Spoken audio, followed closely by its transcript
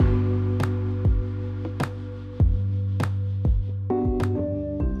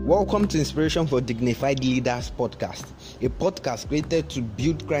Welcome to Inspiration for Dignified Leaders podcast, a podcast created to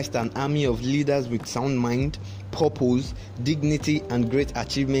build Christ an army of leaders with sound mind, purpose, dignity, and great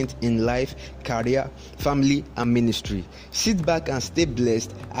achievement in life, career, family, and ministry. Sit back and stay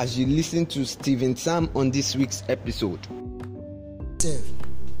blessed as you listen to Stephen Sam on this week's episode.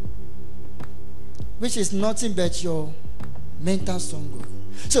 Which is nothing but your mental stronghold.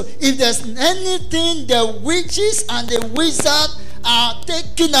 So if there's anything the witches and the wizards are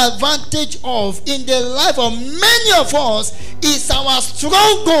taking advantage of in the life of many of us, is our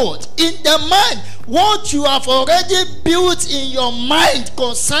stronghold in the mind. What you have already built in your mind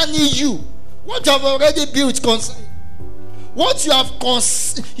concerning you. What you have already built concerning. What you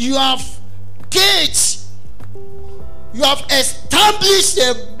have caged. You have established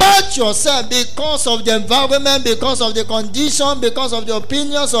about yourself because of the environment, because of the condition, because of the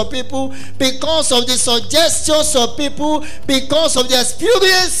opinions of people, because of the suggestions of people, because of the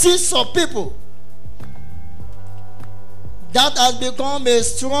experiences of people. That has become a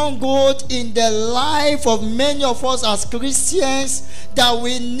stronghold in the life of many of us as Christians that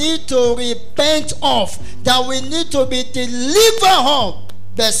we need to repent of, that we need to be delivered of.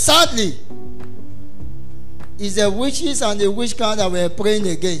 But sadly, it's the witches and the witchcraft that we're praying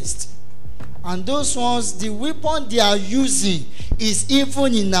against. And those ones, the weapon they are using is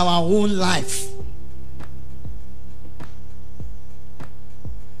even in our own life.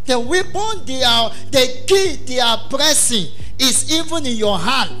 The weapon the key they are pressing is even in your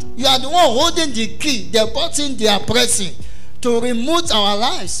hand. You are the one holding the key, the button they are pressing to remove our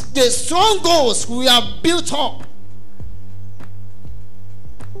lives. The strongholds we have built up.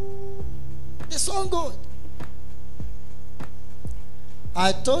 The stronghold.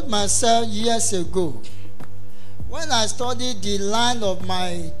 I told myself years ago, when I studied the line of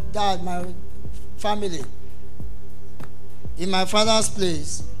my dad, my family, in my father's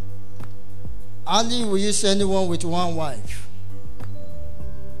place, hardly will you see anyone with one wife.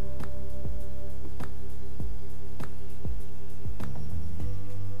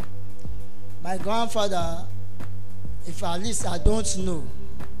 My grandfather, if at least I don't know,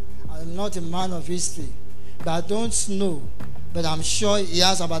 I'm not a man of history, but I don't know, but I'm sure he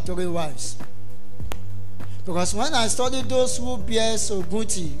has about 3 wives. Because when I studied those who bear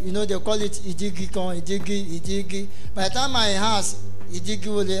Ogunti, they call it Idigi Kon, Idigi. By the time I asked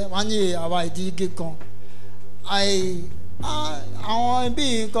Idigi, one year our Idigi Kon, I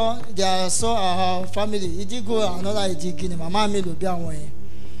be they saw our family. Idigo another Idigi, Mama me lo be awon yen.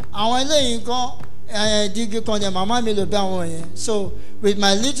 Awon eleyin kon Idigi Kon, Mama me lo be awon yen. So with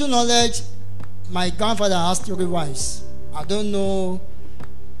my little knowledge, my grandfather has 3 wives. I don't know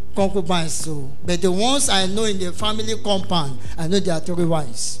concubines, but the ones I know in the family compound, I know there are 3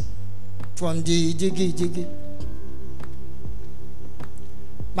 wives from the Idigi.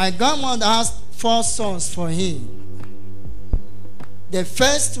 My grandmother has 4 sons for him. The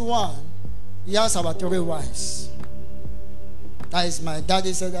first one, he has about 3 wives. That is my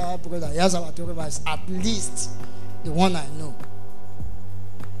daddy said, brother, he has about 3 wives, at least the one I know.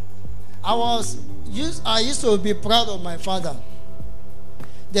 I used to be proud of my father.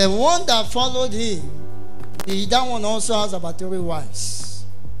 The one that followed him, that one also has about 3 wives,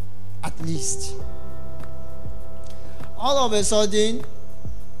 at least. All of a sudden,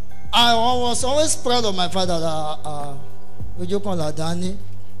 I was always proud of my father.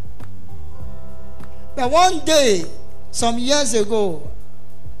 But one day, some years ago,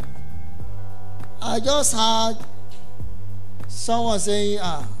 I just heard someone saying,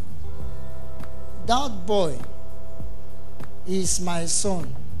 that boy is my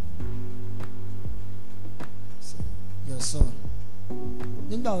son. Your son.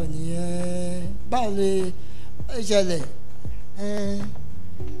 Nígbà wo ni báwo lè ṣẹlẹ̀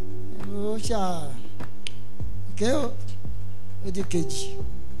ó ṣá ké ó di kejì,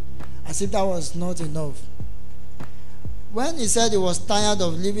 as if that was not enough. When he said he was tired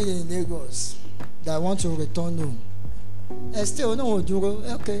of living in Lagos, that I want to return home, still no dúró,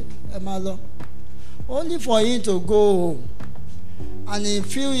 okay, ẹ máa lọ. Only for him to go home. And a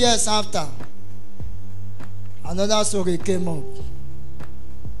few years after, another story came up.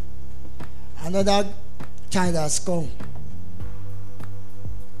 Another child has come.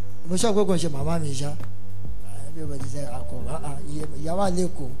 Everybody said, okay,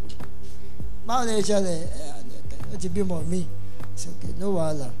 no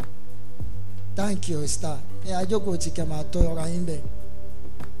wahala. Thank you, star. I just go to Kemato.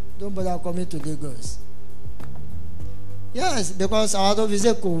 Don't bother coming to Lagos. Yes, because out of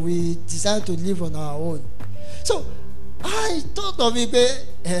Izeko, we decided to live on our own. So I thought of it,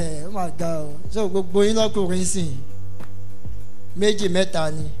 oh my God. So going up to méjì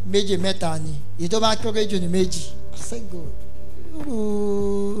mẹ́ta ni, méjì mẹ́ta ni, ìtọ́ bá kéré jù ní méjì. I said God,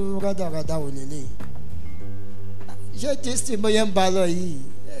 rádaràdà ò lélẹ̀. Ṣé Kristi bóyá ń ba lọ yìí?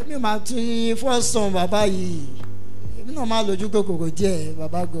 Èmi máa tún fọ́sàn bàbá yìí. Èmi náà máa lójú kòkòrò díẹ̀,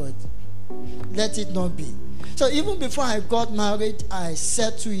 bàbá God. Let it not be. So even before I got married, I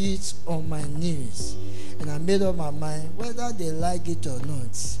settled it on my knees. And I made up my mind, whether they like it or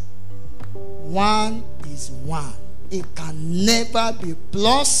not, one is one. It can never be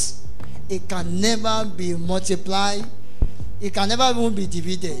plus. It can never be multiplied. It can never even be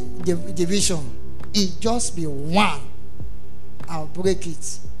division. It just be one. I'll break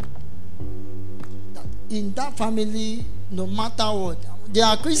it. In that family, no matter what, they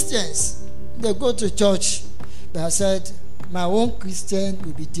are Christians. They go to church. But I said, my own Christian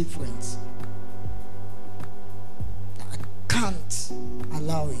will be different. I can't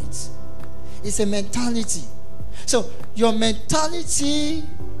allow it. It's a mentality. So your mentality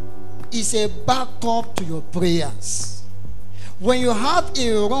is a backup to your prayers. When you have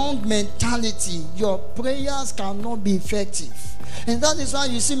a wrong mentality, your prayers cannot be effective. And that is why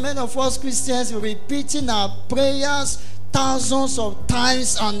you see many of us Christians repeating our prayers thousands of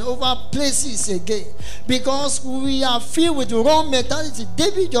times and over places again, because we are filled with the wrong mentality.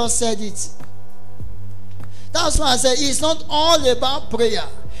 David just said it. That's why I said it's not all about prayer.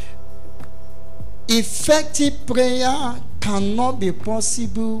 Effective prayer cannot be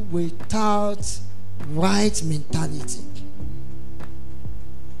possible without right mentality.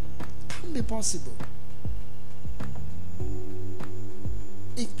 Can't be possible.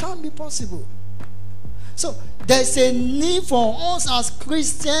 It can't be possible. So there's a need for us as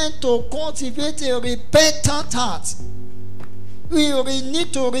Christians to cultivate a repentant heart. We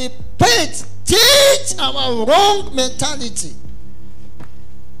need to repent, change our wrong mentality,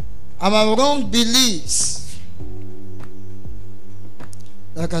 our wrong beliefs.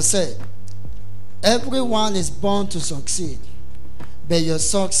 Like I said, everyone is born to succeed, but your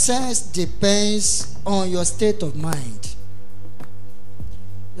success depends on your state of mind.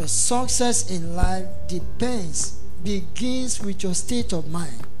 Your success in life begins with your state of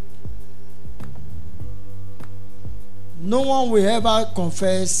mind. No one will ever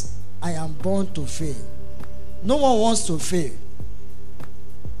confess, I am born to fail. No one wants to fail.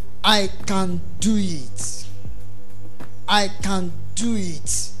 I can do it. I can do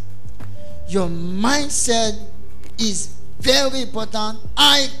it. Your mindset is very important.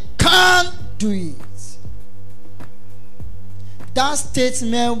 I can do it. That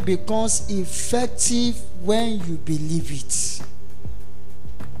statement becomes effective when you believe it.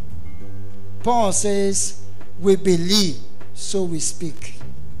 Paul says, we believe, so we speak.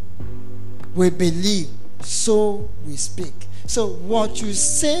 We believe, so we speak. So what you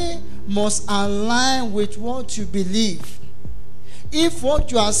say must align with what you believe. If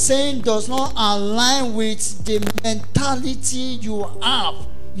what you are saying does not align with the mentality you have,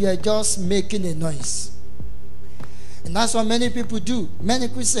 you are just making a noise. And that's what many people do, many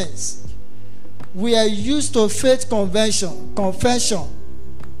Christians. We are used to faith confession.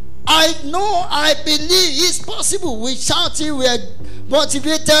 I know, I believe it's possible. We shout it, we are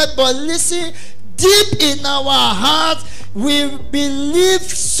motivated, but listen, deep in our heart, we believe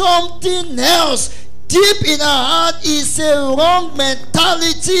something else. Deep in our heart is a wrong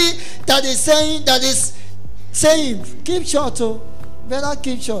mentality that is saying, keep short, oh, better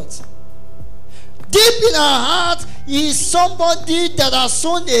keep short. Deep in our heart is somebody that has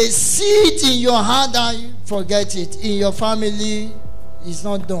sown a seed in your heart and forget it. In your family, it's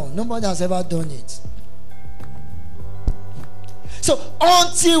not done. Nobody has ever done it. So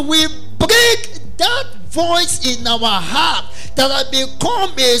until we break that voice in our heart that has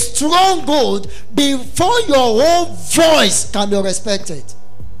become a stronghold before your own voice can be respected.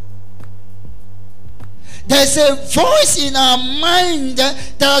 There's a voice in our mind that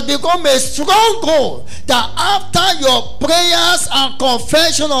has become a stronghold, that after your prayers and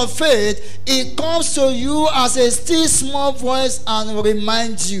confession of faith, it comes to you as a still small voice and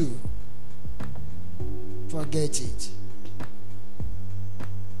reminds you. Forget it.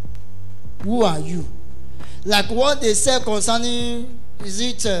 Who are you? Like what they said concerning,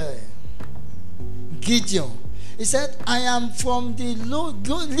 Gideon. He said, I am from the Lord.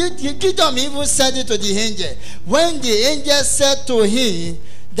 Gideon even said it to the angel. When the angel said to him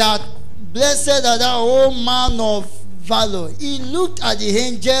that, blessed are thou, O man of valor, he looked at the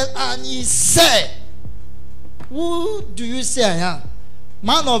angel and he said, who do you say I am?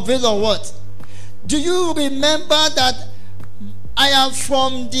 Man of valor what? Do you remember that I am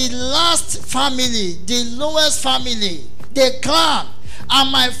from the last family, the lowest family, the clan,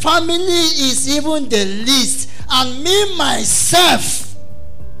 and my family is even the least? and me myself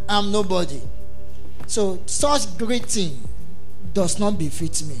am nobody. So such greeting does not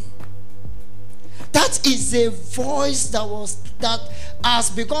befit me. That is a voice that has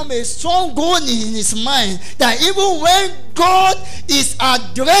become a stronghold in his mind, that even when God is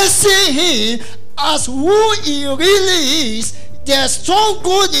addressing him as who he really is, the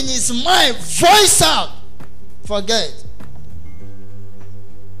stronghold in his mind voice out, forget.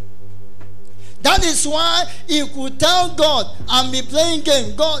 That is why he could tell God and be playing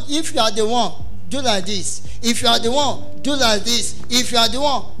game. God, if you are the one, do like this. If you are the one, do like this. If you are the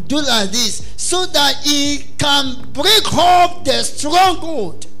one, do like this. So that he can break up the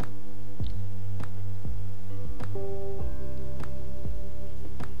stronghold.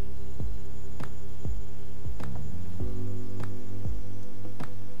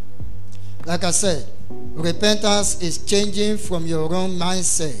 Like I said, repentance is changing from your wrong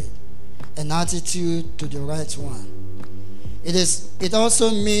mindset and attitude to the right one. It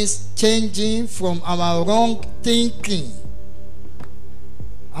also means changing from our wrong thinking.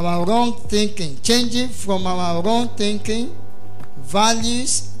 Our wrong thinking. Changing from our wrong thinking,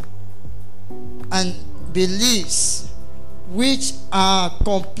 values, and beliefs, which are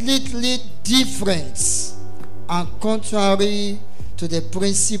completely different and contrary to the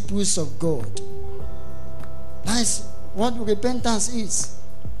principles of God. That's what repentance is.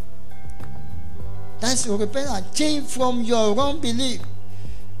 That's your repentance. Change from your wrong belief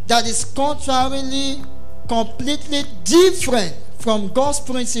that is contrarily, completely different from God's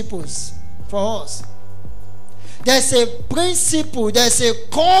principles for us. There's a principle, there's a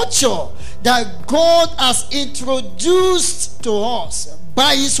culture that God has introduced to us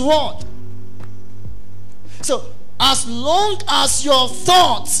by his word. So, as long as your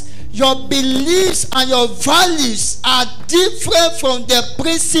thoughts, your beliefs, and your values are different from the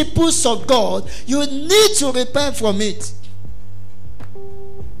principles of God, you need to repent from it.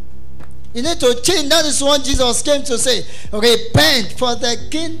 You need to change. That is what Jesus came to say. Repent, for the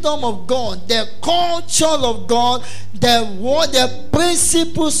kingdom of God, the culture of God, the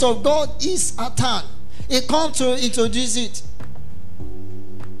principles of God is at hand. He comes to introduce it.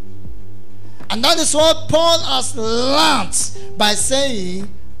 And that is what Paul has learned by saying,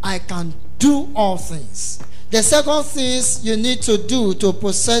 I can do all things. The second thing you need to do to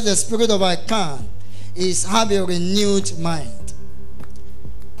possess the spirit of I can is have a renewed mind.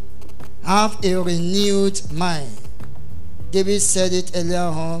 Have a renewed mind. David said it earlier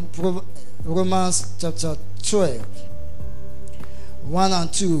on, Romans chapter 12, 1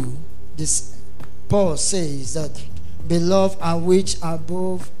 and 2. Paul says that, beloved, and which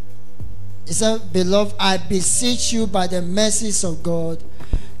above, he said, beloved, I beseech you by the mercies of God,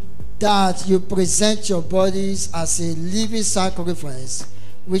 that you present your bodies as a living sacrifice,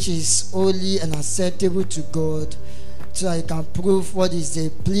 which is holy and acceptable to God, so that you can prove what is the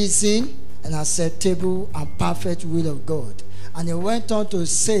pleasing and acceptable and perfect will of God. And he went on to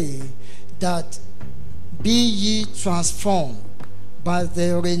say that, be ye transformed by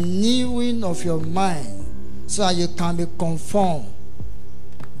the renewing of your mind, so that you can be conformed.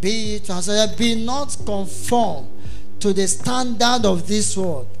 Be ye transformed. Be not conformed to the standard of this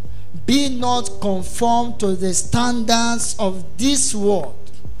world. Be not conformed to the standards of this world.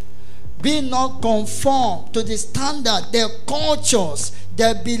 Be not conformed to the standard, the cultures,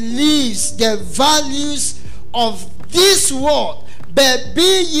 the beliefs, the values of this world. But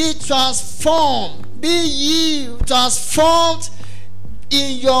be ye transformed. Be ye transformed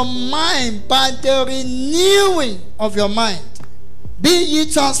in your mind by the renewing of your mind. Be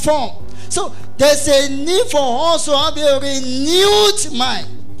ye transformed. So there's a need for us to have a renewed mind.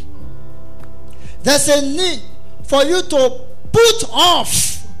 There's a need for you to put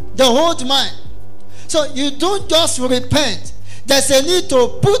off the old mind. So you don't just repent. There's a need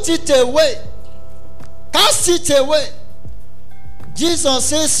to put it away. Cast it away. Jesus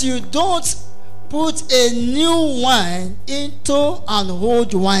says you don't put a new wine into an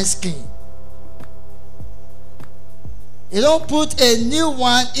old wineskin. You don't put a new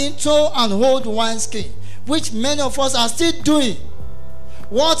wine into an old wineskin, which many of us are still doing.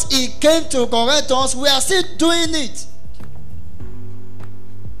 What he came to correct us, we are still doing it.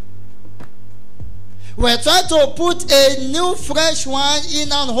 We're trying to put a new fresh wine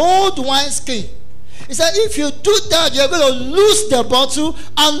in an old wineskin. He said, if you do that, you're going to lose the bottle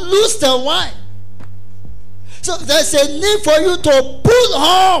and lose the wine. So there's a need for you to pull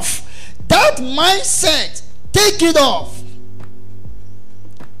off that mindset. Take it off.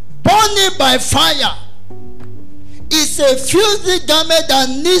 Burn it by fire. It's a filthy garment that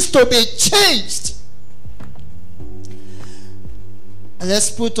needs to be changed. And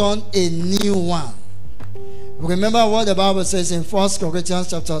let's put on a new one. Remember what the Bible says in 1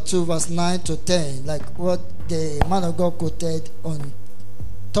 Corinthians chapter 2 verse 9 to 10, like what the man of God quoted on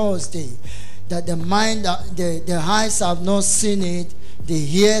Thursday, that the mind, the eyes have not seen it, the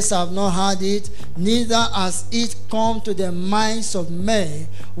ears have not heard it, neither has it come to the minds of men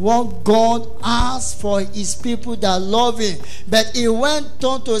what God has for his people that love him. But he went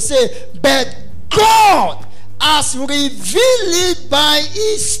on to say, but God has revealed it by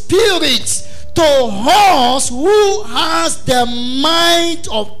his Spirit to us who has the mind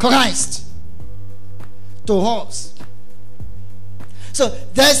of Christ. To us. So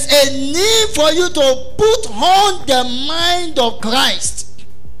there's a need for you to put on the mind of Christ.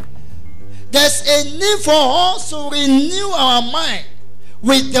 There's a need for us to renew our mind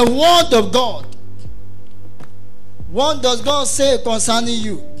with the word of God. What does God say concerning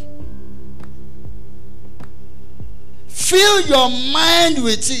you? Fill your mind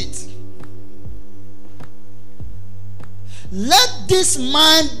with it. Let this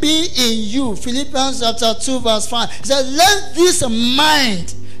mind be in you. Philippians chapter 2 verse 5. It says, let this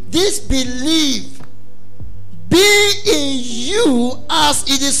mind, this belief be in you as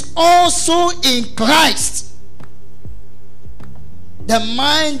it is also in Christ. The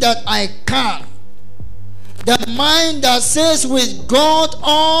mind that I can. The mind that says with God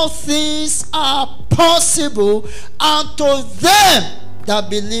all things are possible unto them that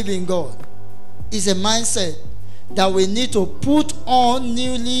believe in God. Is a mindset that we need to put on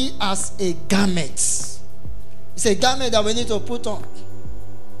newly as a garment. It's a garment that we need to put on.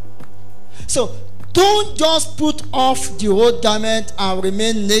 So don't just put off the old garment and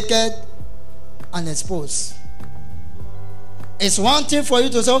remain naked and exposed. It's one thing for you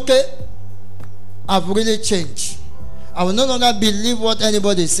to say, okay, I've really changed. I will no longer believe what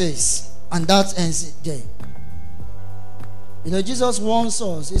anybody says. And that ends there. You know, Jesus warns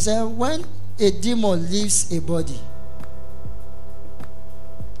us. He said, when a demon leaves a body,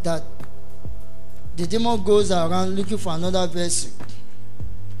 that the demon goes around looking for another vessel,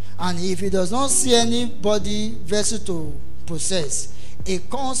 and if he does not see anybody vessel to possess, it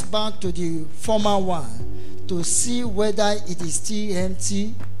comes back to the former one to see whether it is still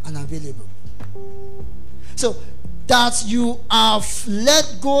empty and available. So that you have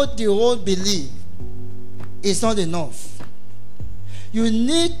let go the old belief is not enough. You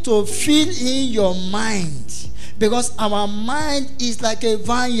need to fill in your mind, because our mind is like a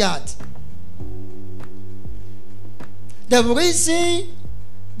vineyard. The reason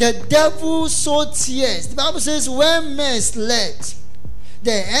the devil sowed tears, the Bible says when men slept,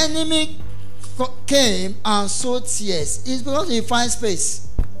 the enemy came and sowed tears, is because he finds space.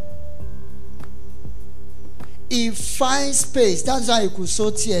 He finds space. That's why he could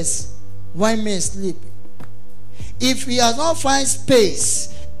sow tears when men sleep. If he has not found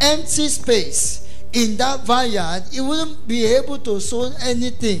space, empty space in that vineyard, he wouldn't be able to sow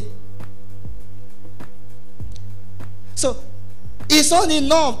anything. So it's not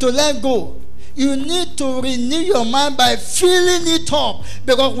enough to let go. You need to renew your mind by filling it up,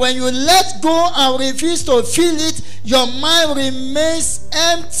 because when you let go and refuse to fill it, your mind remains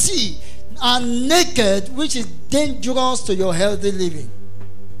empty and naked, which is dangerous to your healthy living.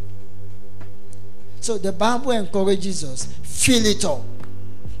 So the Bible encourages us, fill it up.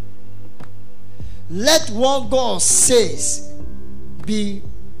 Let what God says be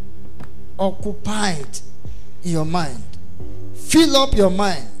occupied in your mind. Fill up your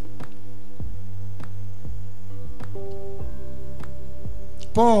mind.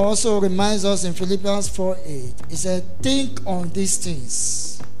 Paul also reminds us in Philippians 4:8. He said, think on these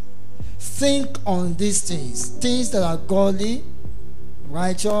things. Think on these things. Things that are godly,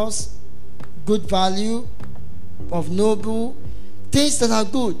 righteous, good value, of noble, things that are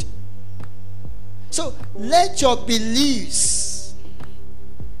good. So let your beliefs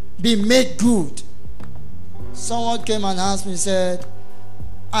be made good. Someone came and asked me, said,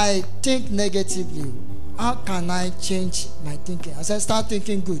 I think negatively. How can I change my thinking? I said, start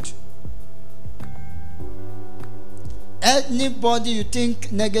thinking good. Anybody you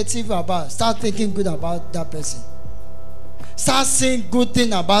think negative about, start thinking good about that person. Start saying good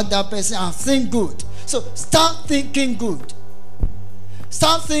thing about that person and think good. So start thinking good.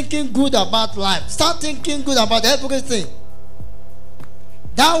 Start thinking good about life. Start thinking good about everything.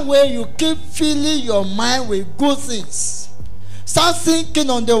 That way you keep filling your mind with good things. Start thinking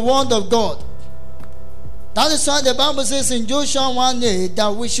on the word of God. That is why the Bible says in Joshua 1:8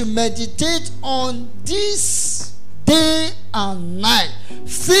 that we should meditate on this day and night.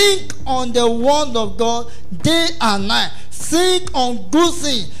 Think on the word of God day and night. Think on good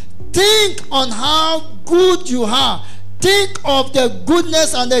things. Think on how good you are. think of the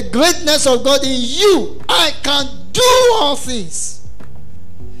goodness and the greatness of God in you. I can do all things.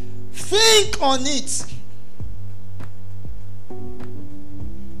 Think on it.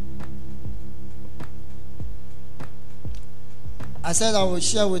 I said I will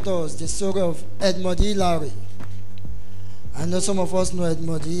share with us the story of Edmund Hillary. I know some of us know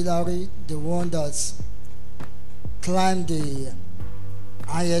Edmund Hillary, the one that climbed the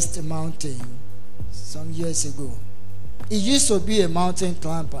highest mountain some years ago. He used to be a mountain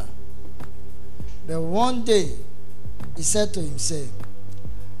climber. But one day, he said to himself,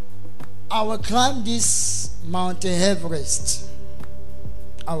 I will climb this mountain Everest.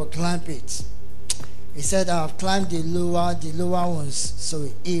 I will climb it. He said, I have climbed the lower ones. So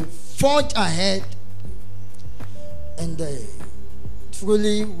he forged ahead. And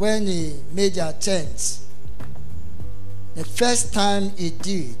truly, when he made the attempt, the first time he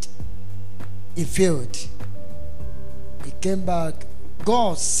did, he failed. He came back.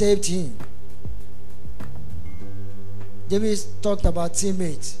 God saved him. David talked about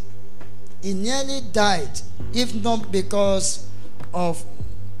teammates. He nearly died, if not because of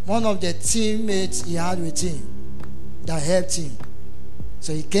one of the teammates he had with him that helped him.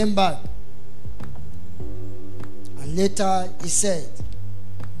 So he came back. And later he said,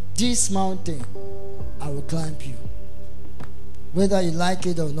 this mountain, I will climb you. Whether you like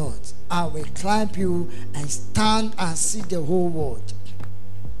it or not, I will climb you and stand and see the whole world.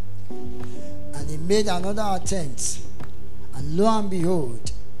 And he made another attempt. And lo and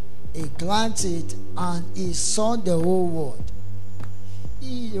behold, he climbed it and he saw the whole world.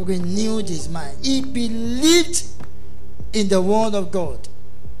 He renewed his mind. He believed in the word of God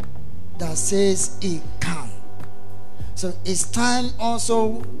that says he can. So it's time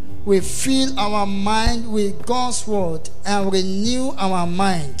also we fill our mind with God's word and renew our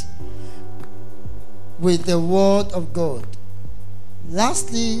mind with the word of God.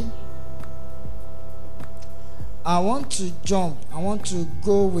 Lastly, I want to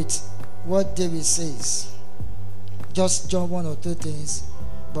go with what David says. Just jump one or two things.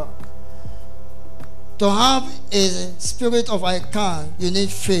 But to have a spirit of I can, you need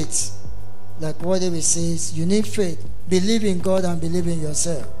faith. Like what David says, you need faith. Believe in God and believe in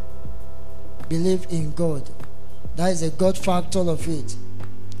yourself. Believe in God. That is a God factor of it.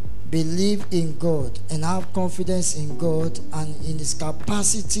 Believe in God and have confidence in God and in His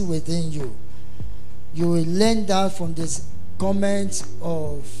capacity within you. You will learn that from this comment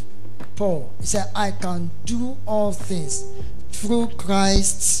of Paul. He said, I can do all things through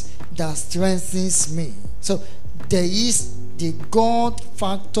Christ that strengthens me. So there is the God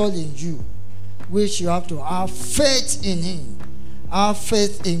factor in you, which you have to have faith in Him, have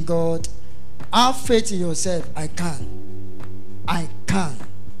faith in God, have faith in yourself. I can.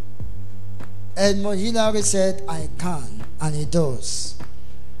 Edmund Hillary said, I can, and he does.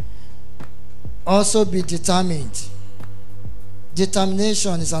 Also be determined.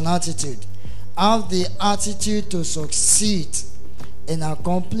 Determination is an attitude. Have the attitude to succeed and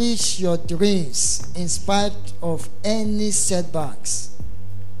accomplish your dreams in spite of any setbacks.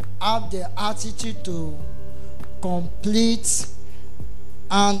 Have the attitude to complete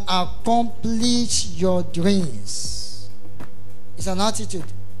and accomplish your dreams. It's an attitude.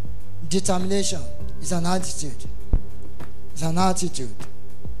 Determination is an attitude. It's an attitude.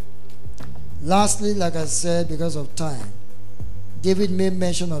 Lastly, like I said, because of time, David made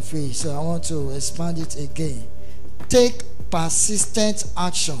mention of it, so I want to expand it again. Take persistent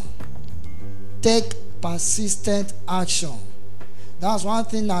action. Take persistent action. That's one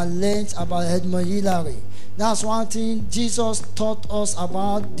thing I learned about Edmund Hillary. That's one thing Jesus taught us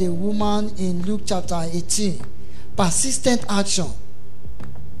about the woman in Luke chapter 18. Persistent action.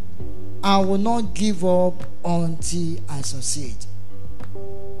 I will not give up until I succeed.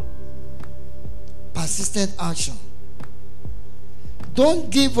 Persistent action.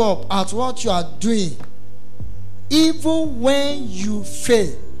 Don't give up at what you are doing, even when you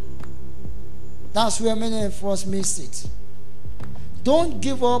fail. That's where many of us miss it. Don't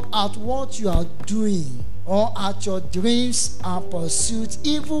give up at what you are doing or at your dreams and pursuits,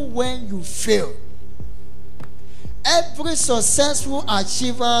 even when you fail. Every successful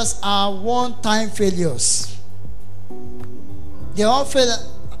achievers are one-time failures. They all fail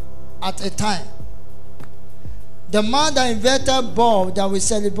at a time. The man that invented bulb that we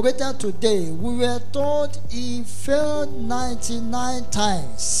celebrated today, we were told he failed 99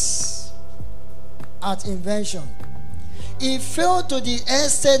 times at invention. He failed to the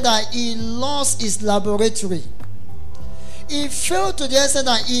extent that he lost his laboratory. He failed to the extent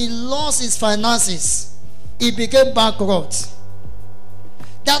that he lost his finances. He became bankrupt.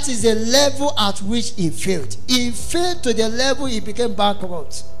 That is the level at which he failed. He failed to the level he became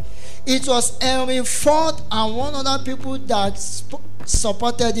bankrupt. It was Henry Ford and 100 people that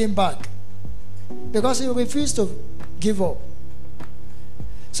supported him back because he refused to give up.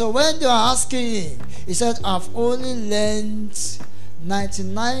 So when they were asking him, he said, I've only learned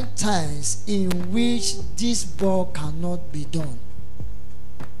 99 times in which this ball cannot be done.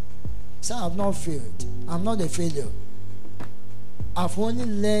 He said, I've not failed. I'm not a failure. I've only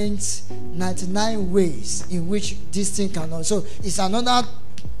learned 99 ways in which this thing cannot. So it's another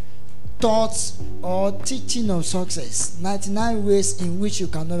thought or teaching of success. 99 ways in which you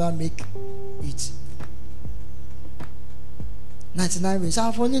can never make it. 99 ways.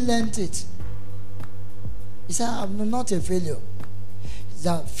 I've only learned it. He said, I'm not a failure.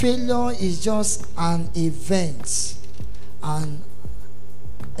 That failure is just an event, an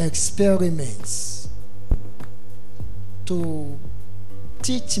experiment to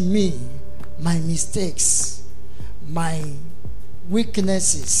teach me my mistakes, my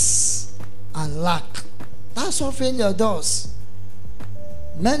weaknesses, and lack. That's what failure does.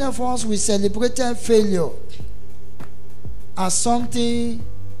 Many of us, we celebrated failure as something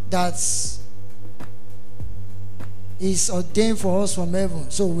that is ordained for us from heaven.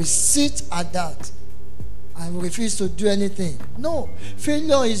 So we sit at that and we refuse to do anything. No,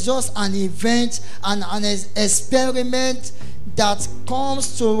 failure is just an event and an experiment that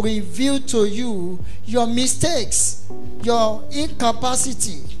comes to reveal to you your mistakes, your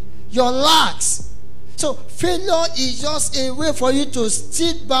incapacity, your lacks. So failure is just a way for you to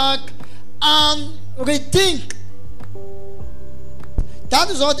sit back and rethink. That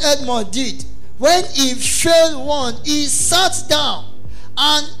is what Edmund did. When he failed one, he sat down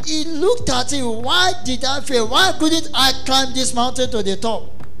and he looked at it. Why did I fail? Why couldn't I climb this mountain to the top?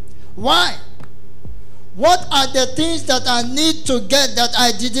 Why? What are the things that I need to get that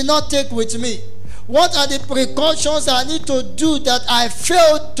I did not take with me? What are the precautions I need to do that I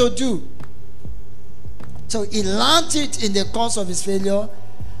failed to do? So he learned it in the course of his failure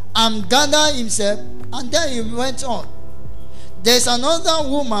and gathered himself, and then he went on. There's another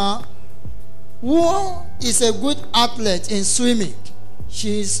woman who is a good athlete in swimming.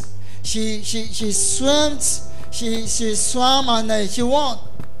 She swam and she won.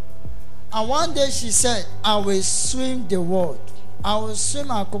 And one day she said, I will swim the world. I will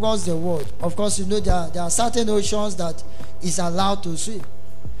swim across the world. Of course, you know there are certain oceans that is allowed to swim.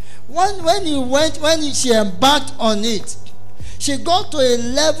 When she embarked on it, she got to a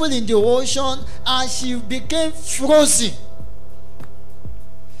level in the ocean and she became frozen.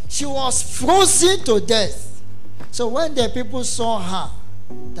 She was frozen to death. So when the people saw her,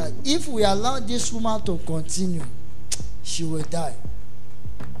 that if we allow this woman to continue, she will die.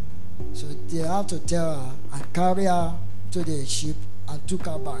 So they have to tell her and carry her to the ship and took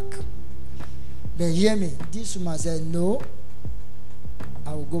her back. But hear me, this woman said, no,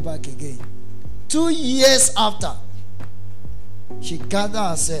 I will go back again. 2 years after, she gathered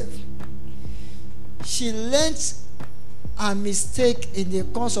herself. She learned a mistake in the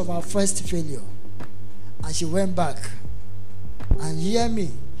course of her first failure, and she went back. And hear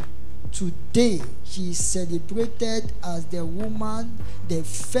me, today she is celebrated as the woman, the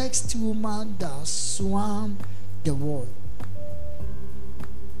first woman that swam the world.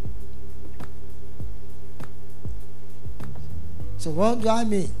 So what do I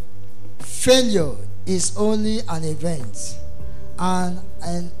mean? Failure is only an event and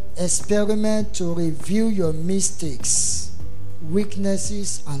an experiment to review your mistakes,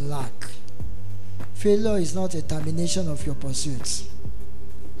 weaknesses, and lack. Failure is not a termination of your pursuits.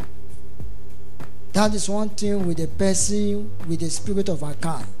 That is one thing with a person with the spirit of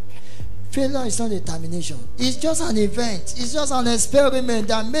account. Failure is not a termination. It's just an event. It's just an experiment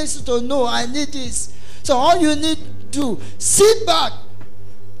that makes you to know I need this. So all you need to do, sit back,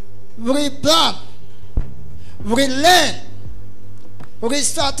 replan, relearn,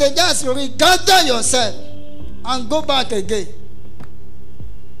 re-strategize, regather yourself, and go back again.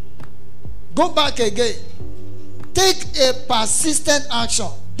 Go back again. Take a persistent action.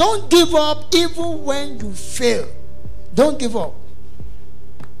 Don't give up even when you fail. Don't give up.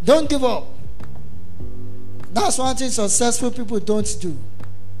 Don't give up. That's one thing successful people don't do.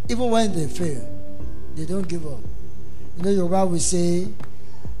 Even when they fail, they don't give up. You know, Yoruba will say,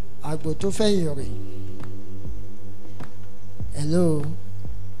 Agbo to feyori. Hello.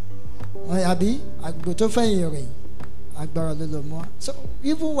 Abi, Agbo to feyori. So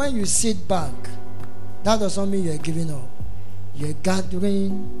even when you sit back, that doesn't mean you're giving up. You're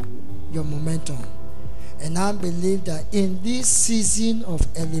gathering your momentum. And I believe that in this season of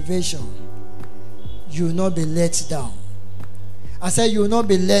elevation, you will not be let down. I said you will not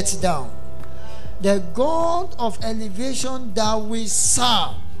be let down. The God of elevation that we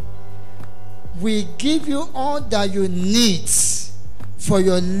serve will give you all that you need for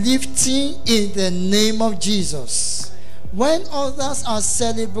your lifting in the name of Jesus. When others are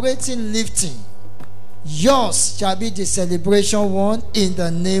celebrating lifting, yours shall be the celebration one in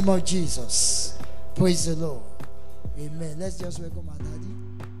the name of Jesus. Praise the Lord. Amen. Let's just welcome our daddy.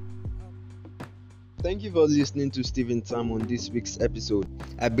 Thank you for listening to Stephen Tam on this week's episode.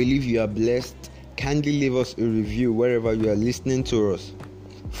 I believe you are blessed. Kindly leave us a review wherever you are listening to us.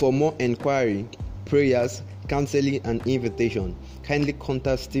 For more inquiry, prayers, counseling and invitation, kindly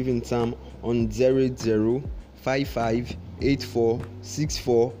contact Stephen Tam on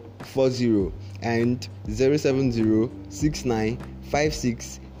 0055846440 and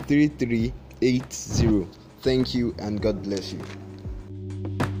 07069563380. Thank you and God bless you.